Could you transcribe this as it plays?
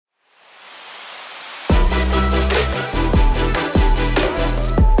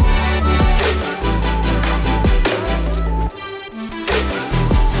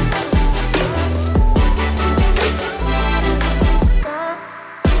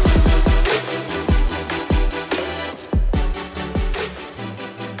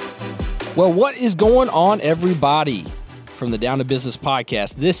Well, what is going on, everybody? From the Down to Business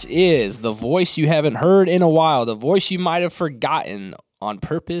podcast, this is the voice you haven't heard in a while, the voice you might have forgotten on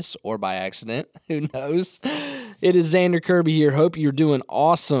purpose or by accident. Who knows? It is Xander Kirby here. Hope you're doing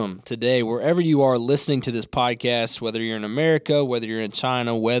awesome today, wherever you are listening to this podcast, whether you're in America, whether you're in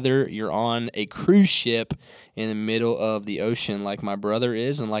China, whether you're on a cruise ship in the middle of the ocean like my brother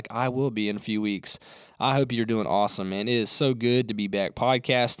is and like I will be in a few weeks. I hope you're doing awesome, man. It is so good to be back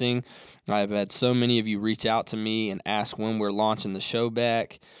podcasting. I've had so many of you reach out to me and ask when we're launching the show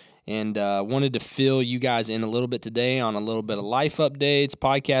back, and wanted to fill you guys in a little bit today on a little bit of life updates,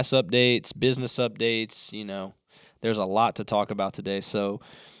 podcast updates, business updates. You know, there's a lot to talk about today, so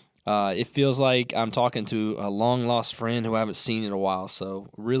it feels like I'm talking to a long-lost friend who I haven't seen in a while, so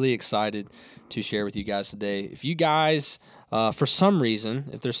really excited to share with you guys today. If you guys, for some reason,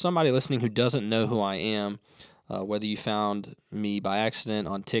 if there's somebody listening who doesn't know who I am, whether you found me by accident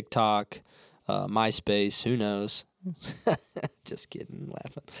on TikTok, MySpace, who knows? Just kidding,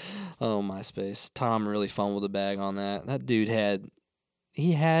 laughing. Oh, MySpace. Tom really fumbled the bag on that. That dude had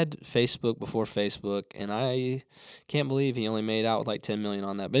Facebook before Facebook, and I can't believe he only made out with like 10 million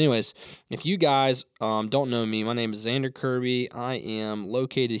on that. But anyways, if you guys don't know me, my name is Xander Kirby. I am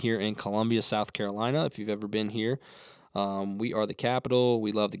located here in Columbia, South Carolina. If you've ever been here, we are the capital.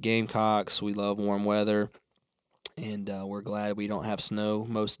 We love the Gamecocks. We love warm weather. And we're glad we don't have snow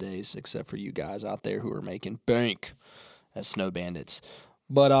most days, except for you guys out there who are making bank as snow bandits.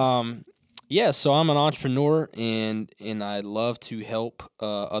 But yeah, so I'm an entrepreneur, and I love to help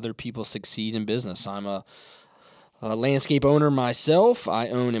other people succeed in business. I'm a landscape owner myself. I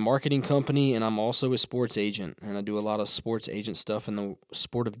own a marketing company, and I'm also a sports agent, and I do a lot of sports agent stuff in the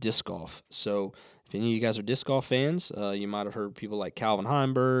sport of disc golf. So if any of you guys are disc golf fans, you might have heard people like Calvin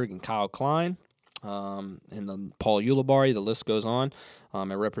Heimberg and Kyle Klein. And then Paul Ulibarri, the list goes on.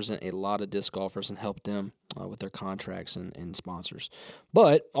 I represent a lot of disc golfers and help them with their contracts and sponsors.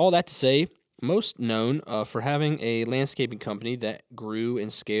 But all that to say, most known for having a landscaping company that grew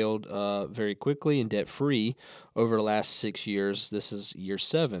and scaled very quickly and debt-free over the last 6 years. This is year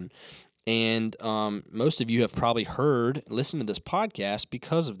 7. And most of you have probably listened to this podcast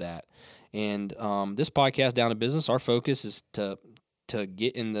because of that. And this podcast, Down to Business, our focus is to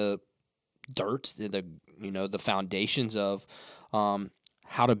get in the dirt, the foundations of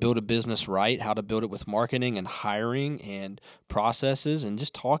how to build a business right, how to build it with marketing and hiring and processes, and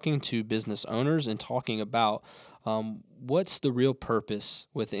just talking to business owners and talking about what's the real purpose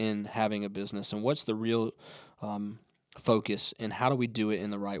within having a business and what's the real focus and how do we do it in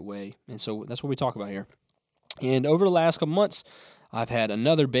the right way. And so that's what we talk about here. And over the last couple months, I've had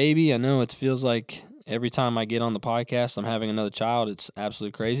another baby. I know it feels like every time I get on the podcast, I'm having another child. It's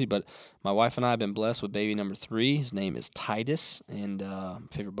absolutely crazy, but my wife and I have been blessed with baby number 3. His name is Titus, and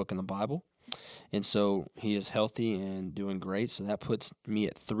favorite book in the Bible. And so he is healthy and doing great. So that puts me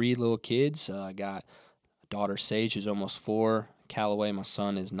at 3 little kids. I got a daughter, Sage, who's almost 4. Callaway, my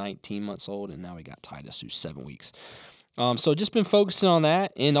son, is 19 months old, and now we got Titus, who's 7 weeks. So just been focusing on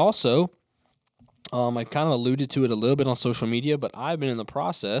that, and also I kind of alluded to it a little bit on social media, but I've been in the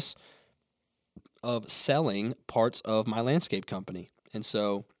process of selling parts of my landscape company. And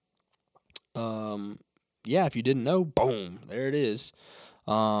so, if you didn't know, boom, there it is.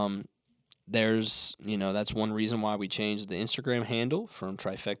 That's one reason why we changed the Instagram handle from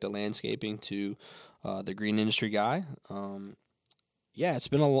Trifecta Landscaping to the Green Industry Guy. It's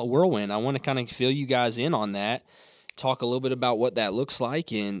been a whirlwind. I want to kind of fill you guys in on that, talk a little bit about what that looks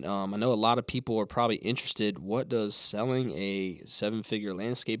like, and I know a lot of people are probably interested. What does selling a 7-figure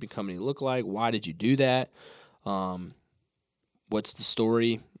landscaping company look like? Why did you do that? What's the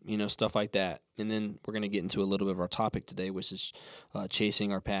story? Stuff like that. And then we're going to get into a little bit of our topic today, which is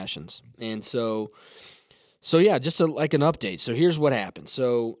chasing our passions. And so just like an update. So here's what happened.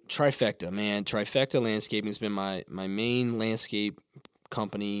 So Trifecta Landscaping has been my main landscape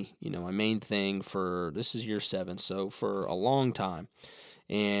company, my main thing this is year 7, so for a long time.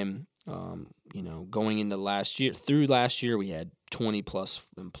 And going into last year we had 20 plus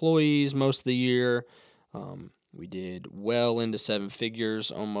employees most of the year. We did well into 7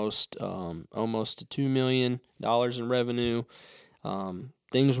 figures, almost to $2 million in revenue.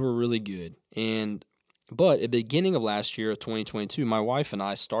 Things were really good. But at the beginning of last year of 2022, my wife and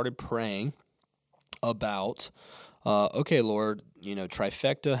I started praying about okay, Lord,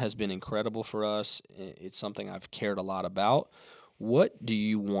 Trifecta has been incredible for us. It's something I've cared a lot about. What do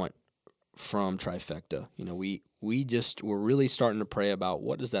you want from Trifecta? We're really starting to pray about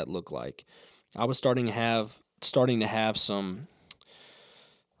what does that look like. I was starting to have some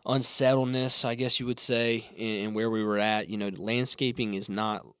unsettledness, I guess you would say, in where we were at. Landscaping is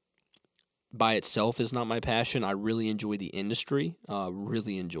not by itself is not my passion. I really enjoy the industry,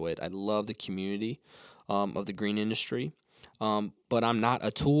 really enjoy it. I love the community of the green industry, but I'm not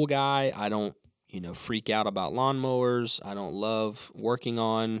a tool guy. I don't, freak out about lawnmowers. I don't love working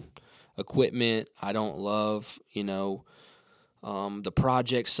on equipment. I don't love, the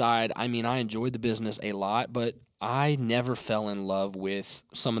project side. I mean, I enjoyed the business a lot, but I never fell in love with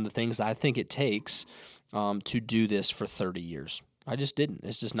some of the things that I think it takes to do this for 30 years. I just didn't.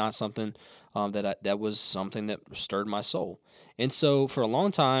 It's just not something that was something that stirred my soul. And so for a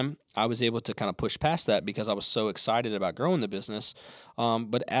long time, I was able to kind of push past that because I was so excited about growing the business.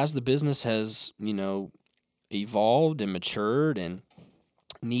 But as the business has, evolved and matured and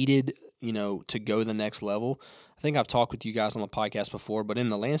needed, to go the next level, I think I've talked with you guys on the podcast before, but in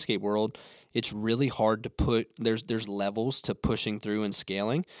the landscape world, it's really hard to put, there's levels to pushing through and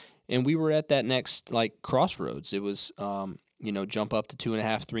scaling. And we were at that next crossroads. It was, jump up to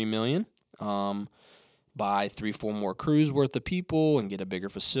 2.5, 3 million, buy 3-4 more crews worth of people and get a bigger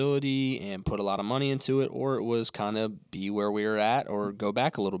facility and put a lot of money into it. Or it was kind of be where we were at or go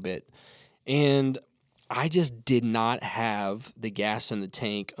back a little bit. And I just did not have the gas in the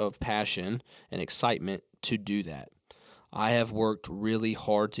tank of passion and excitement to do that. I have worked really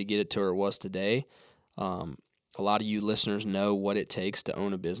hard to get it to where it was today. A lot of you listeners know what it takes to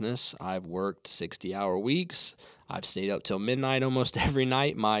own a business. I've worked 60-hour weeks. I've stayed up till midnight almost every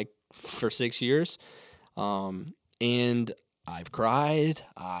night for 6 years. And I've cried.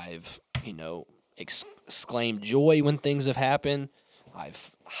 I've, exclaimed joy when things have happened.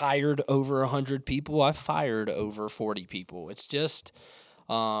 I've hired over 100 people. I've fired over 40 people. It's just,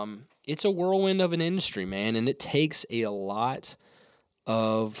 it's a whirlwind of an industry, man, and it takes a lot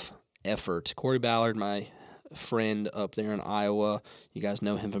of effort. Corey Ballard, my friend up there in Iowa, you guys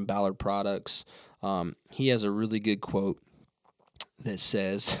know him from Ballard Products. He has a really good quote that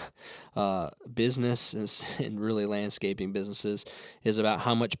says, business and really landscaping businesses is about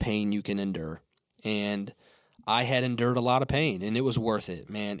how much pain you can endure. And I had endured a lot of pain, and it was worth it,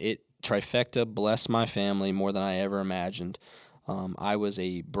 man. Trifecta blessed my family more than I ever imagined. I was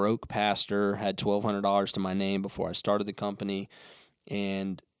a broke pastor, had $1,200 to my name before I started the company,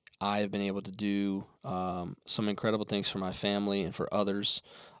 and I have been able to do some incredible things for my family and for others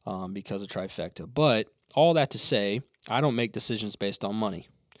because of Trifecta. But all that to say, I don't make decisions based on money.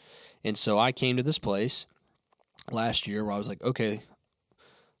 And so I came to this place last year where I was like, okay,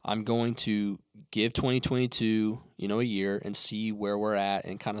 I'm going to give 2022, a year and see where we're at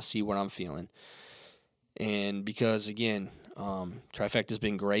and kind of see what I'm feeling. And because, again, Trifecta's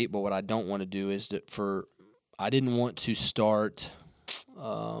been great, but what I don't want to do is I didn't want to start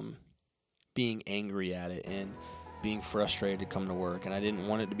being angry at it and being frustrated to come to work. And I didn't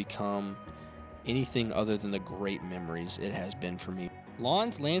want it to become anything other than the great memories it has been for me.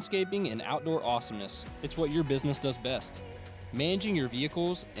 Lawns, landscaping, and outdoor awesomeness. It's what your business does best. Managing your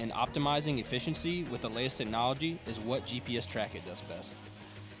vehicles and optimizing efficiency with the latest technology is what GPS Trackit does best.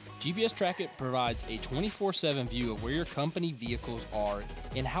 GPS Trackit provides a 24/7 view of where your company vehicles are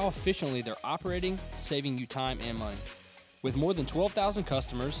and how efficiently they're operating, saving you time and money. With more than 12,000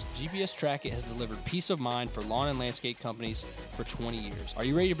 customers, GPS Trackit has delivered peace of mind for lawn and landscape companies for 20 years. Are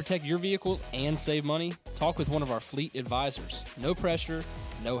you ready to protect your vehicles and save money? Talk with one of our fleet advisors. No pressure,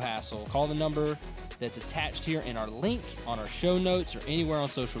 no hassle. Call the number that's attached here in our link on our show notes or anywhere on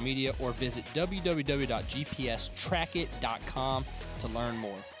social media, or visit www.gpstrackit.com to learn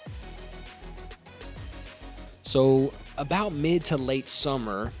more. So about mid to late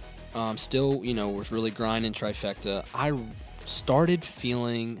summer, still, was really grinding Trifecta. I started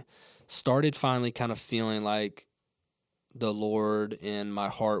finally kind of feeling like the Lord in my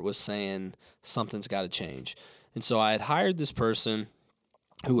heart was saying something's got to change. And so I had hired this person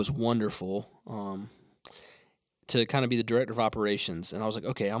who was wonderful to kind of be the director of operations. And I was like,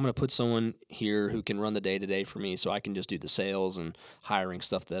 okay, I'm going to put someone here who can run the day-to-day for me so I can just do the sales and hiring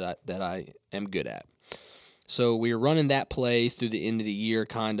stuff that I am good at. So we were running that play through the end of the year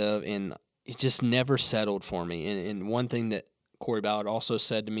kind of, and it just never settled for me. And one thing that Corey Ballard also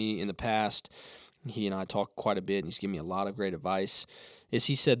said to me in the past, he and I talked quite a bit, and he's given me a lot of great advice, is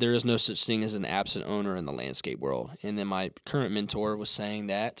he said there is no such thing as an absent owner in the landscape world. And then my current mentor was saying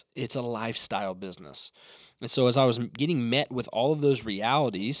that it's a lifestyle business. And so as I was getting met with all of those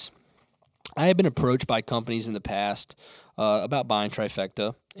realities, I had been approached by companies in the past about buying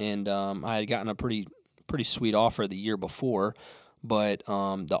Trifecta, and I had gotten a pretty sweet offer the year before, but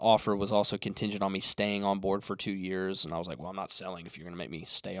the offer was also contingent on me staying on board for 2 years, and I was like, well, I'm not selling if you're going to make me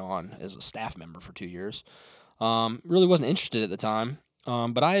stay on as a staff member for 2 years. Really wasn't interested at the time,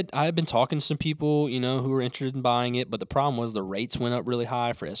 But I had been talking to some people, who were interested in buying it, but the problem was the rates went up really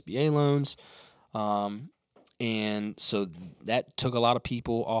high for SBA loans. And so that took a lot of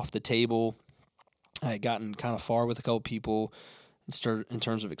people off the table. I had gotten kind of far with a couple people in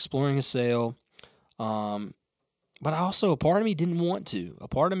terms of exploring a sale. But also a part of me didn't want to. A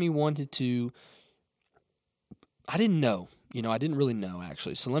part of me wanted to. I didn't know. I didn't really know,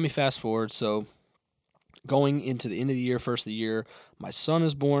 actually. So let me fast forward. So going into the end of the year, first of the year, my son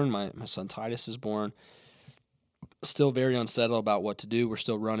is born. My son Titus is born. Still very unsettled about what to do. We're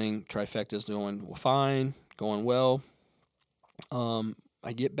still running. Trifecta's doing fine, going well.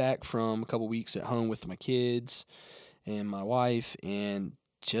 I get back from a couple weeks at home with my kids and my wife, and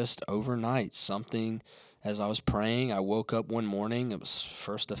just overnight, something, as I was praying, I woke up one morning, it was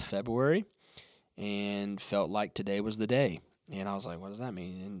 1st of February, and felt like today was the day. And I was like, what does that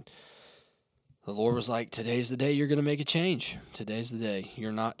mean? And the Lord was like, today's the day you're going to make a change. Today's the day.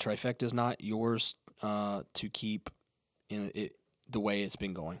 Trifecta's not yours to keep in it the way it's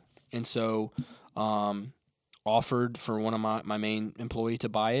been going. And so offered for one of my main employee to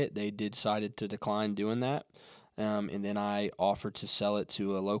buy it. They decided to decline doing that. And then I offered to sell it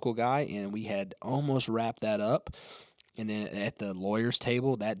to a local guy, and we had almost wrapped that up. And then at the lawyer's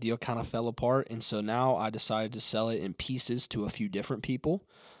table, that deal kind of fell apart. And so now I decided to sell it in pieces to a few different people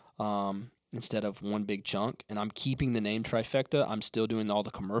instead of one big chunk. And I'm keeping the name Trifecta. I'm still doing all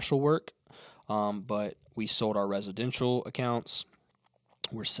the commercial work, but we sold our residential accounts.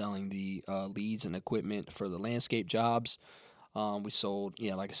 We're selling the leads and equipment for the landscape jobs. We sold,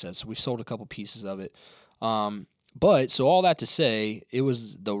 like I said, so we sold a couple pieces of it. But so all that to say, it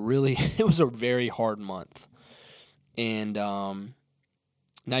was it was a very hard month. And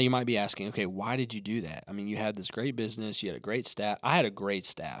now you might be asking, okay, why did you do that? I mean, you had this great business, you had a great staff. I had a great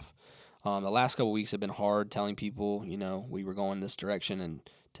staff. The last couple of weeks have been hard telling people, we were going this direction and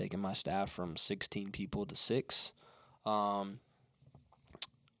taking my staff from 16 people to 6. Why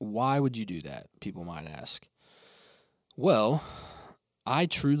would you do that? People might ask. Well, I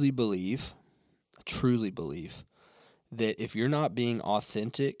truly believe that if you're not being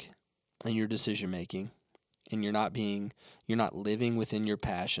authentic in your decision making and you're not living within your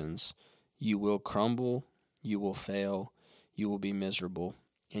passions, you will crumble, you will fail, you will be miserable,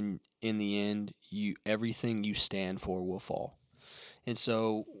 and in the end, everything you stand for will fall. And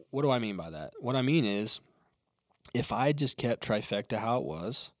so, what do I mean by that? What I mean is, if I had just kept Trifecta how it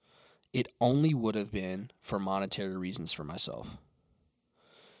was, it only would have been for monetary reasons for myself.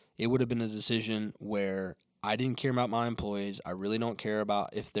 It would have been a decision where I didn't care about my employees. I really don't care about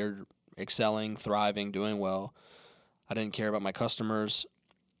if they're excelling, thriving, doing well. I didn't care about my customers.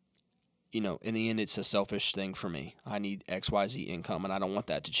 In the end, it's a selfish thing for me. I need XYZ income, and I don't want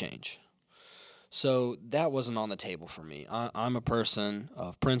that to change. So that wasn't on the table for me. I'm a person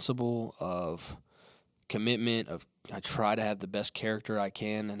of principle, of commitment, I try to have the best character I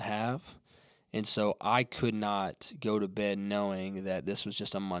can and have. And so I could not go to bed knowing that this was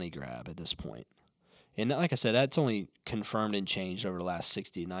just a money grab at this point. And like I said, that's only confirmed and changed over the last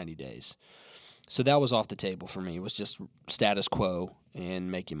 60 to 90 days. So that was off the table for me. It was just status quo and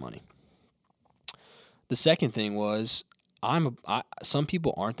making money. The second thing was, some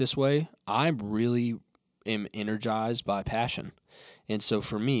people aren't this way. I really am energized by passion. And so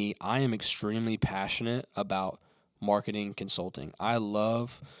for me, I am extremely passionate about marketing consulting. I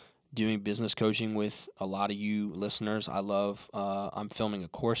love doing business coaching with a lot of you listeners. I'm filming a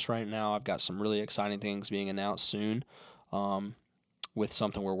course right now. I've got some really exciting things being announced soon with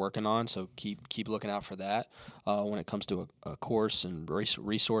something we're working on. So keep looking out for that when it comes to a course and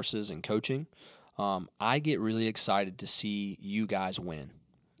resources and coaching. I get really excited to see you guys win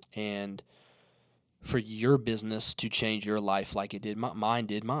and for your business to change your life like it did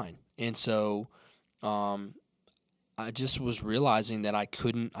mine. And so I just was realizing that I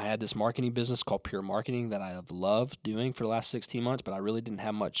had this marketing business called Pure Marketing that I have loved doing for the last 16 months, but I really didn't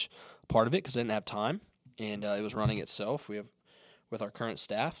have much part of it because I didn't have time, and it was running itself. We have with our current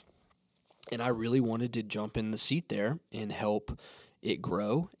staff, and I really wanted to jump in the seat there and help it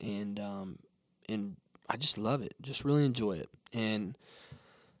grow, and I just love it, just really enjoy it, and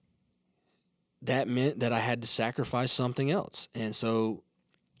that meant that I had to sacrifice something else, and so,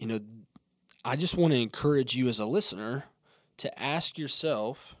 I just want to encourage you as a listener to ask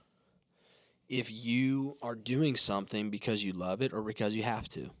yourself if you are doing something because you love it or because you have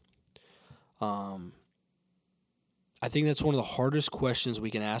to. I think that's one of the hardest questions we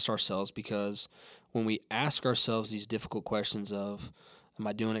can ask ourselves, because when we ask ourselves these difficult questions of, am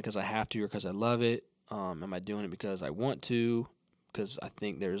I doing it because I have to or because I love it? Am I doing it because I want to? Because I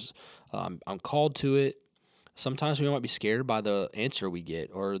think I'm called to it. sometimes we might be scared by the answer we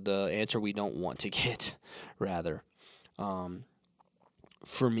get, or the answer we don't want to get, rather.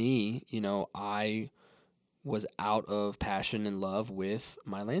 For me, I was out of passion and love with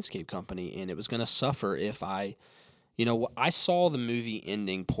my landscape company, and it was going to suffer if I saw the movie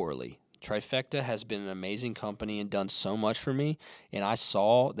ending poorly. Trifecta has been an amazing company and done so much for me, and I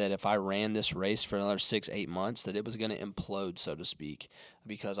saw that if I ran this race for another 6-8 months, that it was going to implode, so to speak,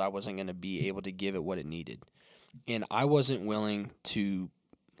 because I wasn't going to be able to give it what it needed. And I wasn't willing to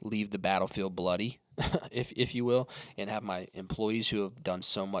leave the battlefield bloody, if you will, and have my employees who have done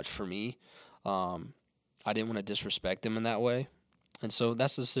so much for me. I didn't want to disrespect them in that way. And so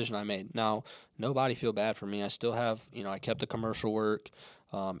that's the decision I made. Now, nobody feel bad for me. I still have, I kept the commercial work.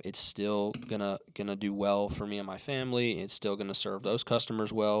 It's still gonna do well for me and my family. It's still gonna serve those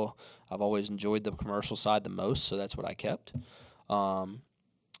customers well. I've always enjoyed the commercial side the most, so that's what I kept.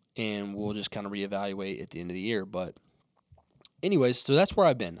 And we'll just kind of reevaluate at the end of the year. But anyways, so that's where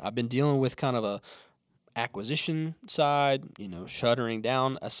I've been. I've been dealing with kind of a acquisition side, shuttering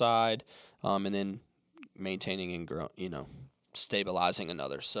down a side, and then maintaining and stabilizing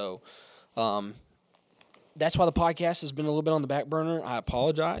another. So that's why the podcast has been a little bit on the back burner. I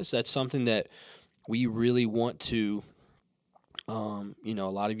apologize. That's something that we really want to, a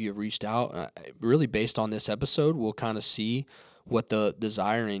lot of you have reached out. Really based on this episode, we'll kind of see what the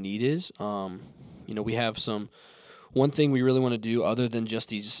desire and need is. We have one thing we really want to do other than just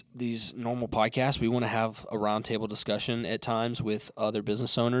these normal podcasts. We want to have a roundtable discussion at times with other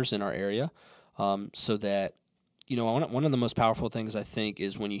business owners in our area, so that, one of the most powerful things I think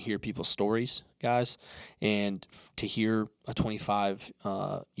is when you hear people's stories, guys, and to hear a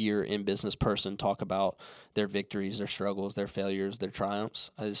 25-year in business person talk about their victories, their struggles, their failures, their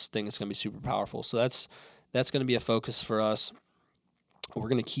triumphs. I just think it's going to be super powerful. So that's going to be a focus for us. We're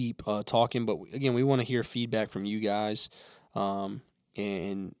going to keep talking, but again, we want to hear feedback from you guys,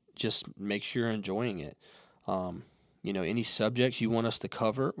 and just make sure you're enjoying it. Any subjects you want us to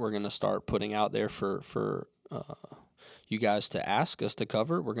cover, we're going to start putting out there for you guys to ask us to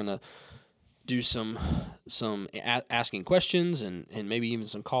cover. We're going to do some asking questions and maybe even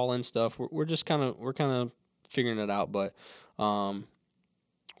some call-in stuff. We're kind of figuring it out, but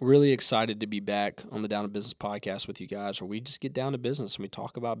really excited to be back on the Down to Business podcast with you guys, where we just get down to business and we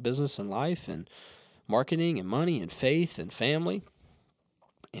talk about business and life and marketing and money and faith and family.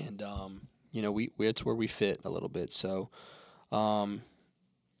 And, it's where we fit a little bit. So,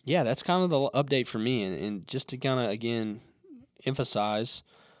 that's kind of the update for me. And just to kind of, again, emphasize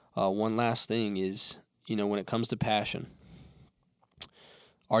one last thing is, when it comes to passion,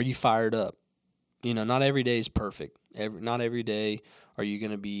 are you fired up? Not every day is perfect. Not every day are you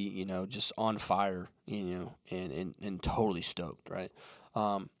going to be, just on fire, and totally stoked, right?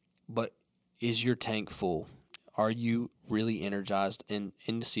 But is your tank full? Are you really energized and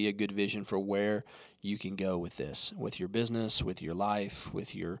to see a good vision for where you can go with this, with your business, with your life,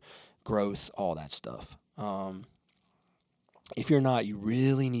 with your growth, all that stuff? If you're not, you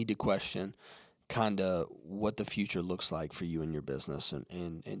really need to question kind of what the future looks like for you and your business,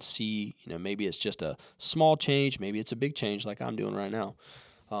 and see, maybe it's just a small change, maybe it's a big change like I'm doing right now.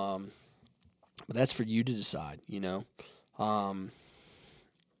 But that's for you to decide, We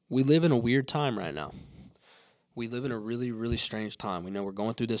live in a weird time right now. We live in a really, really strange time. We know we're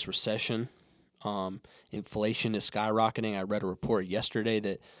going through this recession. Inflation is skyrocketing. I read a report yesterday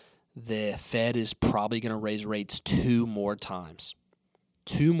that the Fed is probably going to raise rates 2 more times.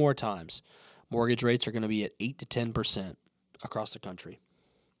 2 more times. Mortgage rates are going to be at 8 to 10% across the country.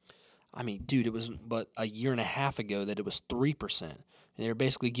 I mean, dude, it was but a year and a half ago that it was 3%. And they were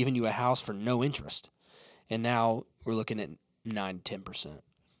basically giving you a house for no interest. And now we're looking at 9 to 10%.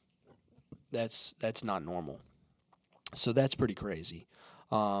 That's not normal. So that's pretty crazy.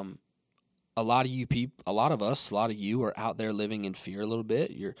 A lot of you are out there living in fear a little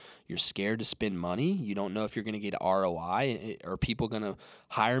bit. You're scared to spend money. You don't know if you're going to get ROI. Are people going to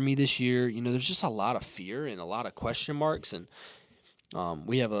hire me this year? There's just a lot of fear and a lot of question marks. And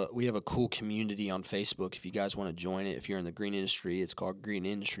we have a cool community on Facebook. If you guys want to join it, if you're in the green industry, it's called Green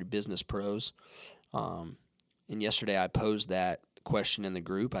Industry Business Pros. And yesterday I posed that question in the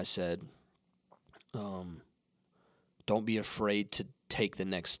group. I said, don't be afraid to take the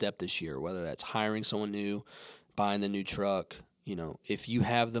next step this year, whether that's hiring someone new, buying the new truck. If you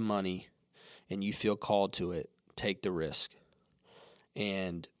have the money and you feel called to it, take the risk.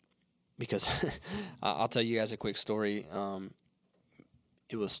 And because I'll tell you guys a quick story.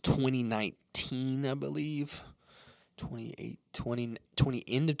 It was 2019, I believe, end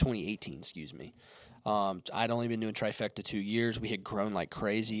of 2018, excuse me. I'd only been doing Trifecta 2 years. We had grown like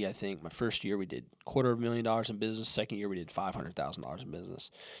crazy. I think my first year we did $250,000 in business. Second year we did $500,000 in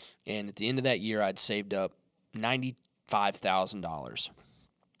business. And at the end of that year, I'd saved up $95,000.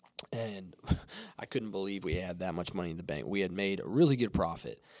 And I couldn't believe we had that much money in the bank. We had made a really good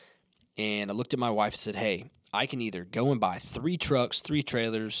profit. And I looked at my wife and said, hey, I can either go and buy 3 trucks, 3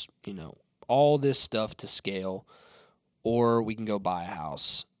 trailers, all this stuff to scale, or we can go buy a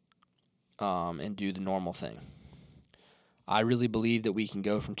house and do the normal thing. I really believe that we can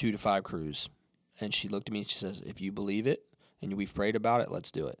go from 2 to 5 crews. And she looked at me and she says, if you believe it and we've prayed about it,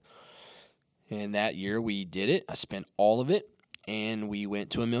 let's do it. And that year we did it. I spent all of it, and we went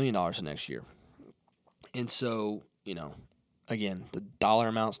to $1 million the next year. And so, again, the dollar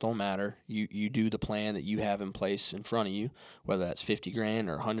amounts don't matter. You do the plan that you have in place in front of you, whether that's $50,000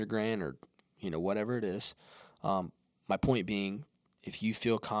 or $100,000 or whatever it is. My point being, if you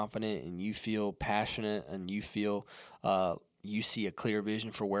feel confident and you feel passionate and you feel you see a clear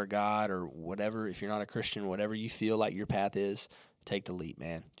vision for where God or whatever, if you're not a Christian, whatever you feel like your path is, take the leap,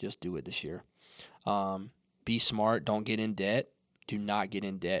 man. Just do it this year. Be smart. Don't get in debt. Do not get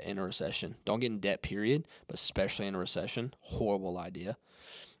in debt in a recession. Don't get in debt, period, but especially in a recession. Horrible idea.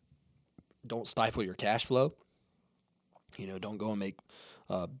 Don't stifle your cash flow. Don't go and make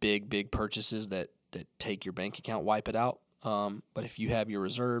big purchases that take your bank account, wipe it out. But if you have your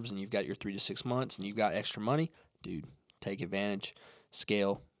reserves and you've got your 3 to 6 months and you've got extra money, dude, take advantage,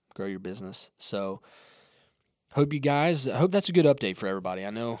 scale, grow your business. So hope that's a good update for everybody.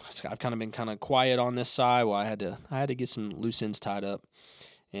 I know I've kind of been kind of quiet on this side. Well, I had to get some loose ends tied up,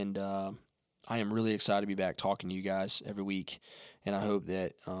 and I am really excited to be back talking to you guys every week. And I hope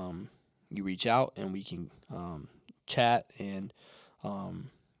that you reach out and we can chat, and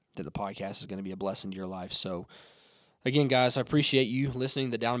that the podcast is going to be a blessing to your life. So again, guys, I appreciate you listening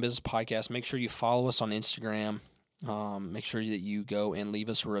to the Down in Business podcast. Make sure you follow us on Instagram. Make sure that you go and leave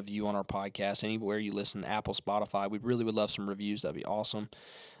us a review on our podcast, anywhere you listen, Apple, Spotify. We really would love some reviews. That'd be awesome.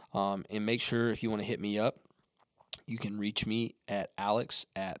 And make sure, if you want to hit me up, you can reach me at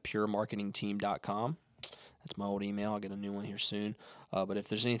alex@puremarketingteam.com. That's my old email. I'll get a new one here soon. But if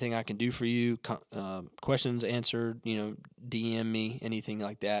there's anything I can do for you, questions answered, DM me, anything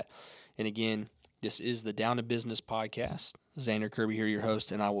like that. And again, this is the Down to Business podcast. Xander Kirby here, your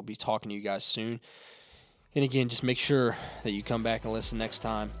host, and I will be talking to you guys soon. And again, just make sure that you come back and listen next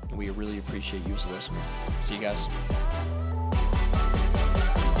time. We really appreciate you as a listener. See you guys.